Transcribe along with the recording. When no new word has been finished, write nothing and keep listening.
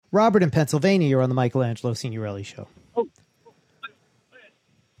Robert in Pennsylvania, you're on the Michelangelo Signorelli Show. Oh.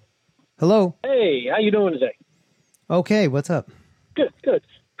 Hello. Hey, how you doing today? Okay, what's up? Good, good.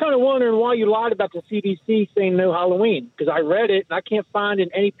 Kind of wondering why you lied about the CDC saying no Halloween, because I read it and I can't find in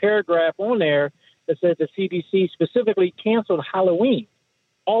any paragraph on there that says the CDC specifically canceled Halloween.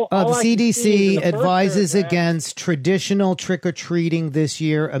 The CDC advises against traditional trick-or-treating this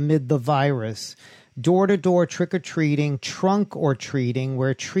year amid the virus. Door-to-door trick-or-treating, trunk or treating,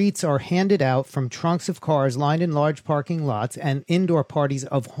 where treats are handed out from trunks of cars lined in large parking lots, and indoor parties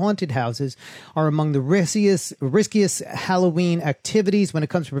of haunted houses are among the riskiest Halloween activities when it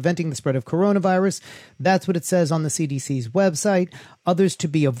comes to preventing the spread of coronavirus. That's what it says on the CDC's website. Others to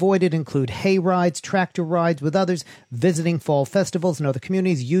be avoided include hay rides, tractor rides with others, visiting fall festivals in other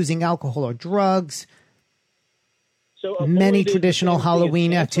communities, using alcohol or drugs. So many traditional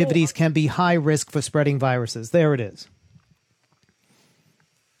Halloween activities can be high risk for spreading viruses. There it is.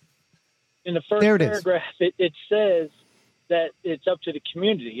 In the first paragraph, it says that it's up to the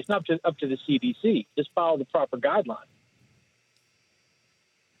community. It's not up to the CDC. Just follow the proper guidelines.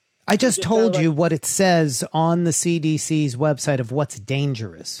 I just told you what it says on the CDC's website of what's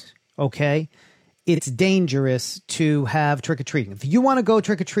dangerous, okay? It's dangerous to have trick-or-treating. If you want to go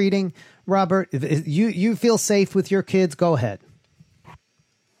trick-or-treating, Robert, if you feel safe with your kids, go ahead.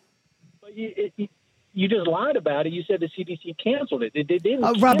 But you just lied about it. You said the CDC canceled it. They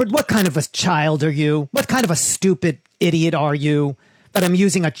didn't. Robert, what kind of a child are you? What kind of a stupid idiot are you? That I'm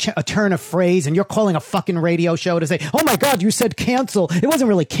using a turn of phrase and you're calling a fucking radio show to say, oh my God, you said cancel. It wasn't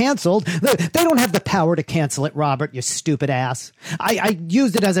really canceled. They don't have the power to cancel it, Robert, you stupid ass. I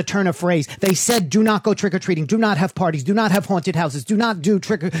used it as a turn of phrase. They said, do not go trick-or-treating. Do not have parties. Do not have haunted houses. Do not do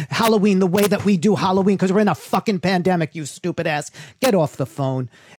Halloween the way that we do Halloween because we're in a fucking pandemic, you stupid ass. Get off the phone.